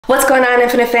What's going on,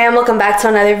 Infinite Fam? Welcome back to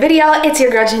another video. It's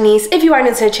your girl Janiece. If you are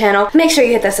new to the channel, make sure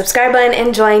you hit that subscribe button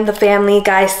and join the family.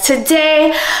 Guys,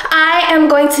 today I am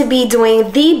going to be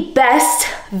doing the best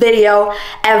video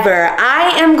ever.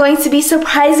 I am going to be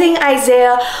surprising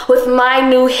Isaiah with my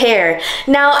new hair.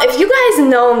 Now, if you guys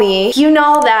know me, you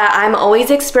know that I'm always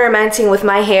experimenting with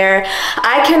my hair.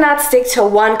 I cannot stick to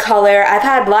one color. I've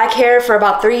had black hair for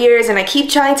about 3 years and I keep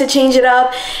trying to change it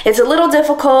up. It's a little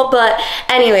difficult, but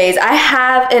anyways, I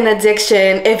have an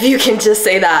addiction, if you can just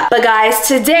say that. But guys,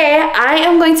 today I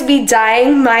am going to be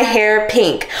dyeing my hair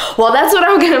pink. Well, that's what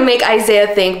I'm gonna make Isaiah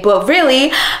think, but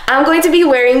really I'm going to be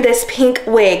wearing this pink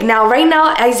wig. Now right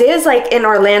now Isaiah's like in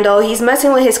Orlando. He's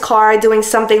messing with his car, doing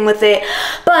something with it,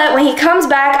 but when he comes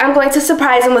back I'm going to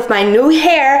surprise him with my new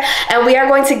hair and we are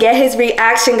going to get his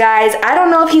reaction. Guys, I don't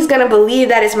know if he's gonna believe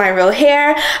that it's my real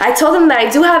hair. I told him that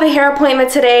I do have a hair appointment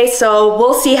today, so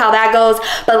we'll see how that goes,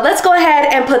 but let's go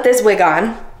ahead and put this wig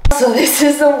on. So this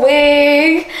is the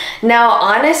wig. Now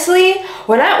honestly,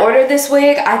 when I ordered this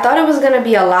wig, I thought it was gonna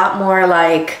be a lot more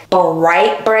like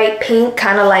bright pink,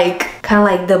 kind of like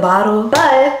the bottle,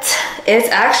 but it's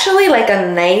actually like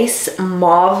a nice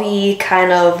mauve-y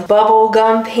kind of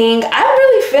bubblegum pink. I'm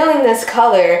really feeling this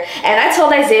color, and I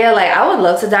told Isaiah like I would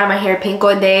love to dye my hair pink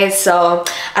one day, so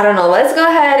I don't know, let's go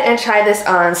ahead and try this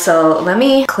on. So let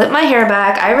me clip my hair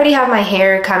back. I already have my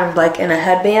hair kind of like in a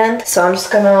headband, so I'm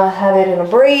just gonna have it in a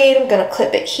braid. I'm gonna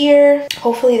clip it here.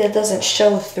 Hopefully that doesn't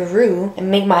show through and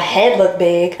make my head look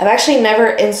big. I've actually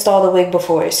never installed a wig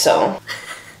before, so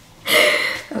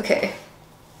okay.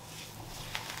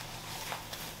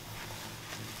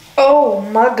 Oh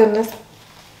my goodness.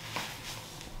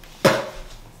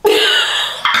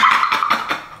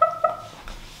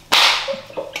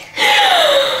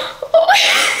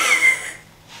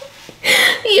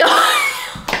 Yo.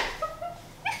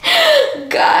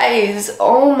 Guys,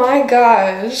 oh my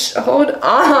gosh. Hold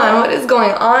on. What is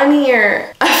going on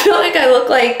here? I feel like I look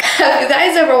like, have you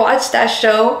guys ever watched that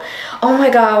show? Oh my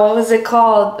god, what was it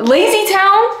called? Lazy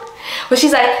Town? Where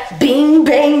she's like, bing,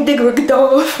 bang,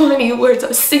 digga, funny words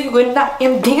I sing when I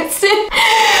am dancing.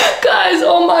 Guys,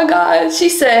 oh my god. She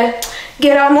said,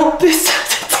 get on up and start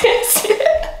to dance.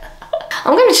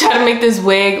 I'm gonna try to make this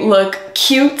wig look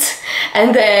cute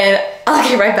and then I'll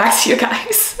get right back to you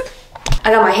guys.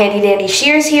 I got my handy dandy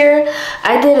shears here.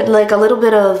 I did like a little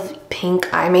bit of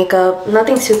pink eye makeup,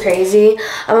 nothing too crazy.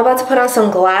 I'm about to put on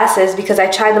some glasses because I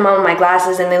tried them on with my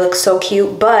glasses and they look so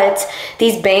cute, but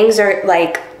these bangs are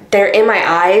like, they're in my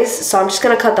eyes, so I'm just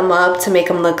gonna cut them up to make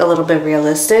them look a little bit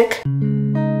realistic.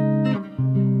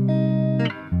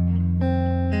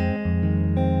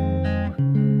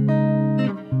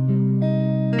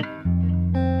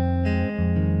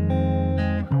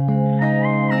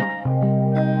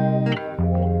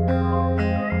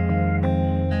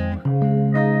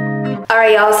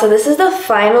 Alright y'all, so this is the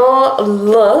final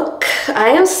look. I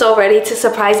am so ready to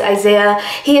surprise Isaiah.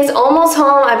 He is almost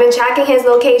home. I've been tracking his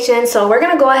location, so we're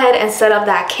gonna go ahead and set up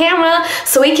that camera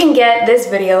so we can get this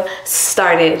video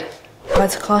started. I'm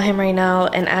about to call him right now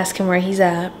and ask him where he's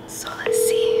at. So let's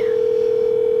see.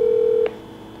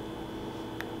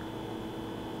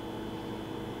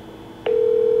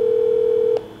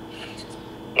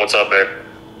 What's up, babe?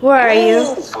 Where are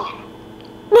you?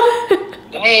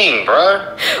 Dang,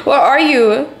 bro. Where are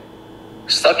you?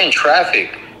 Stuck in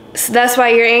traffic. So that's why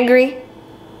you're angry?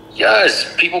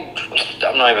 Yes, people.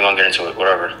 I'm not even gonna get into it.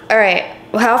 Whatever. Alright,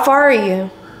 well, how far are you?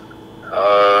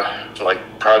 Like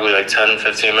probably like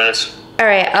 10-15 minutes.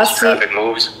 Alright, I'll see. Traffic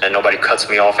moves and nobody cuts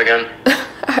me off again.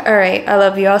 Alright, I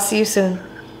love you. I'll see you soon.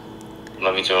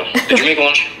 Love you too. Did you make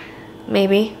lunch?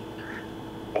 Maybe.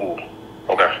 Ooh.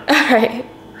 Okay. Alright.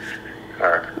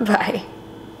 Alright. Bye.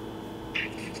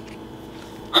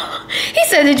 He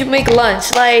said, did you make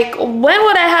lunch? Like, when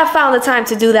would I have found the time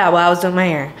to do that while I was doing my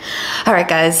hair? Alright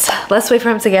guys, let's wait for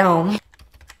him to get home.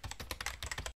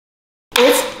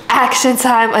 It's action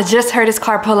time. I just heard his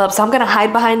car pull up, so I'm gonna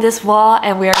hide behind this wall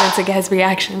and we are going to get his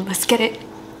reaction. Let's get it.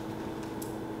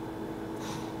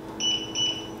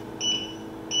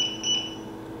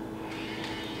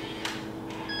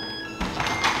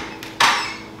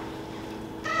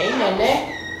 Hey,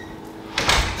 Nene.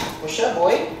 What's up,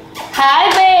 boy?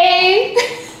 Hi, babe.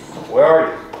 Where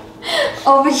are you?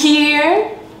 Over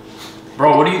here.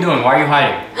 Bro, what are you doing? Why are you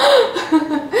hiding?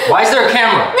 Why is there a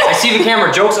camera? I see the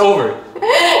camera. Joke's over.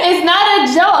 It's not a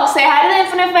joke. Say hi to the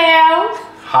Infinite Fam.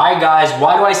 Hi, guys.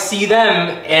 Why do I see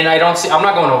them and I don't see... I'm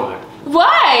not going over there.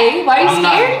 Why? Why are you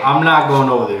scared? I'm not going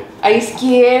over there. Are you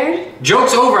scared?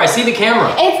 Joke's over. I see the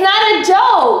camera. It's not a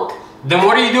joke. Then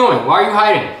what are you doing? Why are you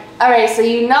hiding? Alright, so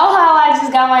you know how I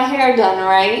just got my hair done,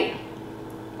 right?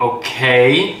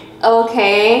 Okay.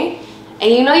 Okay.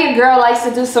 And you know your girl likes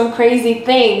to do some crazy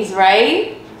things,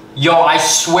 right? Yo, I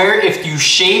swear if you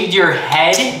shaved your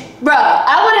head... Bruh,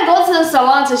 I wouldn't go to the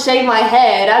salon to shave my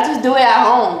head. I just do it at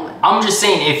home. I'm just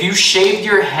saying, if you shaved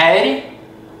your head...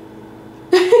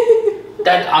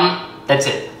 That's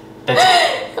it. That's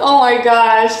it. Oh my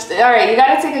gosh. Alright, you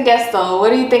gotta take a guess though.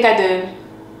 What do you think I did?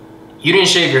 You didn't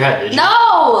shave your head, did you?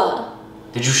 No!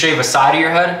 Did you shave a side of your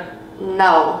head?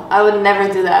 No, I would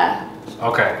never do that.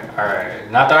 Okay, alright.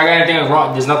 Not that I got anything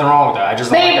wrong. There's nothing wrong with that. I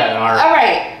just don't like that.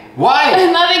 Alright. Why?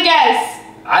 Another guess.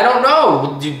 I don't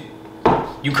know.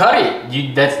 You cut it.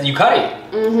 You cut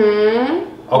it.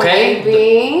 Mm-hmm. Okay.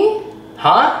 Maybe.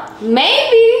 Huh?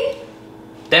 Maybe.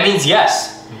 That means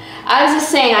yes. I was just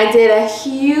saying I did a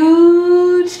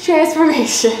huge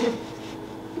transformation.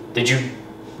 Did you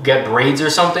get braids or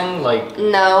something? Like,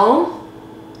 no.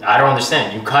 I don't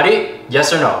understand. You cut it?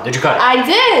 Yes or no? Did you cut it? I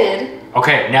did.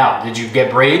 Okay, now, did you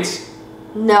get braids?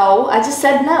 No, I just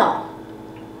said no.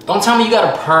 Don't tell me you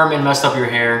got a perm and messed up your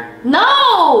hair.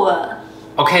 No.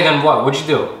 Okay, then what? What'd you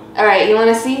do? All right, you want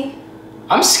to see?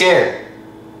 I'm scared.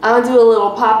 I'm going to do a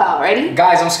little pop out. Ready?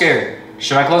 Guys, I'm scared.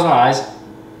 Should I close my eyes?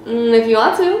 If you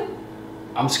want to.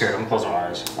 I'm scared. I'm closing my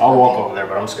eyes. I'll walk over there,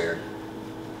 but I'm scared.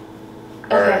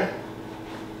 Okay. Alright.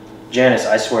 Janice,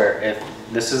 I swear, if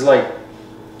this is like...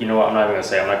 You know what? I'm not even going to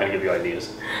say. I'm not going to give you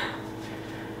ideas.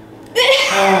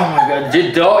 Oh my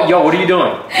god. Yo, what are you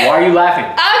doing? Why are you laughing?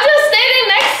 I'm just standing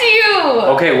next to you.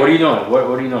 Okay, what are you doing? What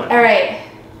are you doing? All right.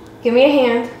 Give me a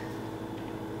hand.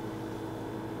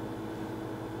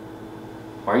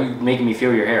 Why are you making me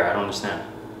feel your hair? I don't understand.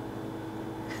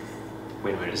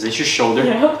 Wait a minute. Is this your shoulder?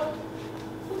 Yeah.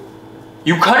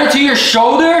 You cut it to your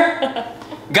shoulder?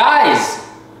 Guys,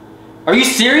 are you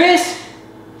serious?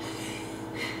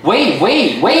 Wait.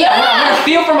 I'm gonna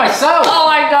feel for myself. Oh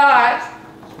my gosh.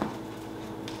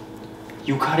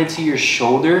 You cut it to your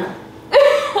shoulder?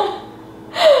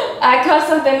 I cut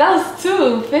something else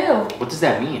too, Phil. What does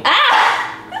that mean?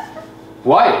 Ah!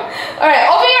 Why? All right,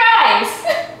 open your eyes.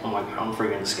 Oh my god, I'm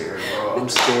freaking scared, bro. I'm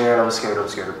scared. All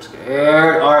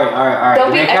right.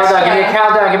 Don't be extra.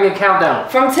 Give me a countdown.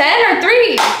 From 10 or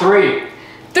 3? 3.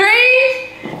 3,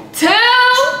 2,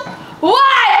 1.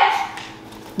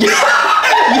 Yo,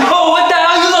 what the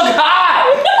hell? You look hot.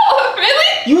 No,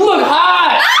 really? You look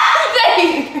hot.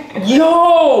 Thanks.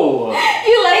 Yo.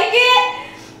 You like it?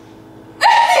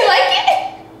 You like it?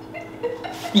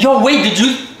 Yo, wait,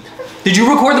 did you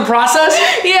record the process?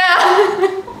 Yeah.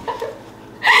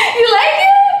 You like it?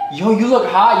 Yo, you look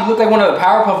hot. You look like one of the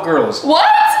Powerpuff Girls. What?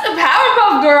 A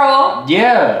Powerpuff Girl?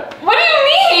 Yeah. What do you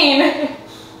mean?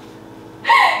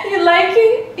 You like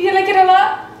it? You like it a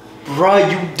lot?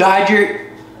 Bruh, you dyed your...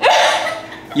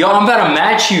 Yo, I'm about to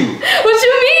match you. What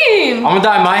you mean? I'm gonna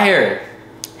dye my hair.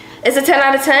 Is it 10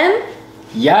 out of 10?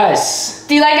 Yes.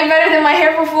 Do you like it better than my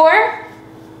hair before?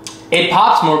 It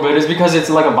pops more, but it's because it's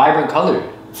like a vibrant color.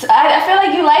 I feel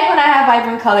like you like when I have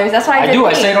vibrant colors. That's why I do.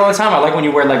 I say it all the time. I like when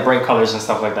you wear like bright colors and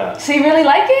stuff like that. So you really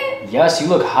like it? Yes, you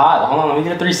look hot. Hold on, let me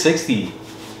get a 360.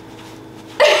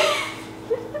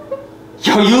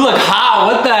 Yo, you look hot.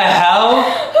 What the hell?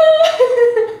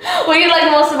 What do you like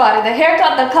most about it? The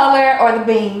haircut, the color, or the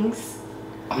bangs?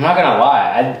 I'm not gonna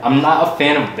lie. I'm not a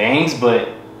fan of bangs, but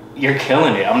you're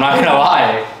killing it. I'm not gonna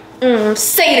lie.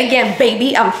 Say it again,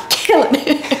 baby. I'm killing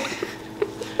it.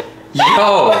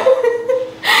 Yo.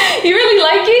 You really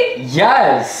like it?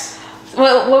 Yes.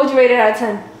 What would you rate it out of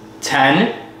 10?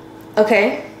 10?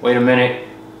 Okay. Wait a minute.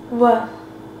 What?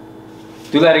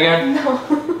 Do that again. No.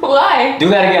 Why? Do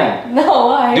that again. No,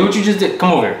 why? Do what you just did.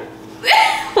 Come over.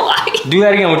 Why? Do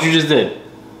that again, what you just did.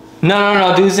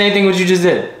 No. Do the same thing what you just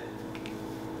did.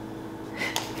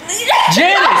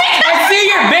 Janice, I see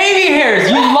your baby hairs.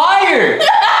 You liar.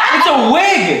 It's a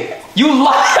wig. You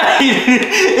lied.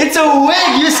 It's a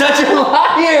wig. You're such a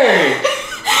liar.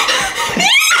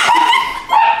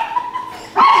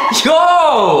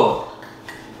 Yo.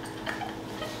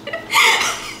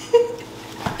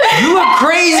 You look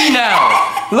crazy now.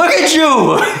 Look at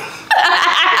you.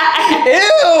 Ew.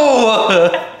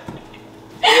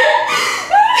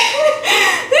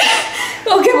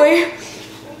 Okay, wait.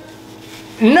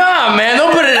 Nah, man,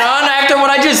 don't put it on after what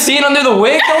I just seen under the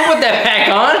wig. Don't put that back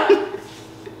on.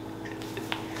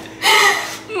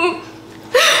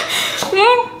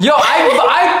 Yo,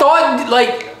 I thought,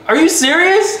 like, are you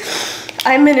serious?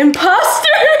 I'm an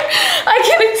imposter. I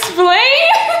can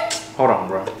explain. Hold on,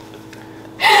 bro.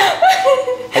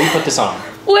 How do you put this on?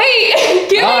 Wait,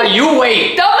 give me. You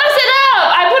wait. Don't mess it up.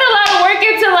 I put a lot of work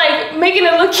into like making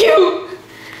it look cute.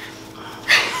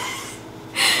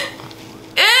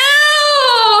 Ew.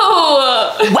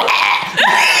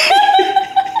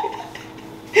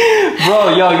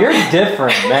 Yo, you're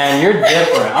different, man. You're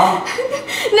different.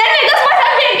 Nene, that's my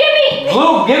headband. Give me.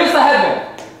 Blue, give us the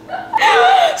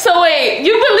headband. So wait,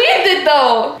 you believed it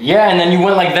though. Yeah, and then you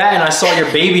went like that, and I saw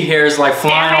your baby hairs like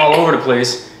flying all over the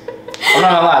place. I'm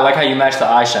not gonna lie, I like how you matched the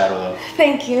eyeshadow though.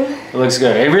 Thank you. It looks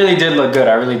good. It really did look good.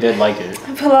 I really did like it.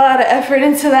 I put a lot of effort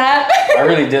into that. I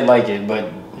really did like it,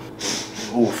 but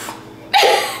oof.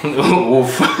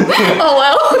 Oof. Oh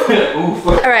well. Oof.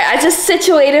 Alright, I just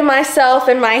situated myself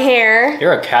in my hair.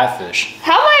 You're a catfish.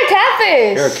 How am I a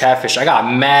catfish? You're a catfish. I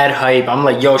got mad hype. I'm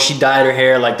like, yo, she dyed her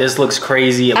hair. Like, this looks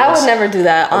crazy. I would never do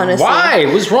that, honestly. Why?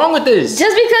 What's wrong with this?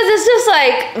 Just because it's just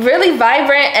like really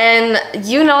vibrant, and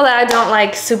you know that I don't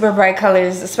like super bright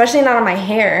colors, especially not on my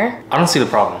hair. I don't see the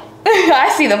problem.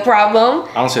 I see the problem.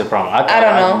 I don't see the problem. I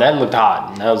don't know. That looked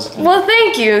hot. That was. Well,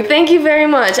 thank you. Thank you very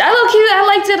much. I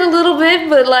liked it a little bit,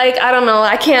 but like, I don't know.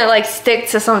 I can't like stick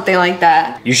to something like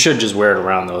that. You should just wear it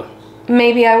around though.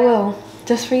 Maybe I will,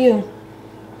 just for you.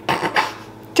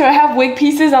 Do I have wig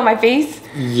pieces on my face?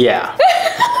 Yeah.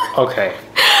 Okay.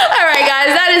 Alright guys,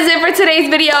 that is it for today's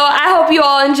video. I hope you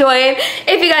all enjoyed.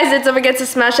 If you guys did, don't forget to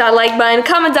smash that like button,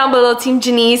 comment down below Team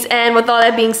Janiece, and with all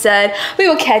that being said, we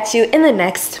will catch you in the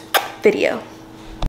next video.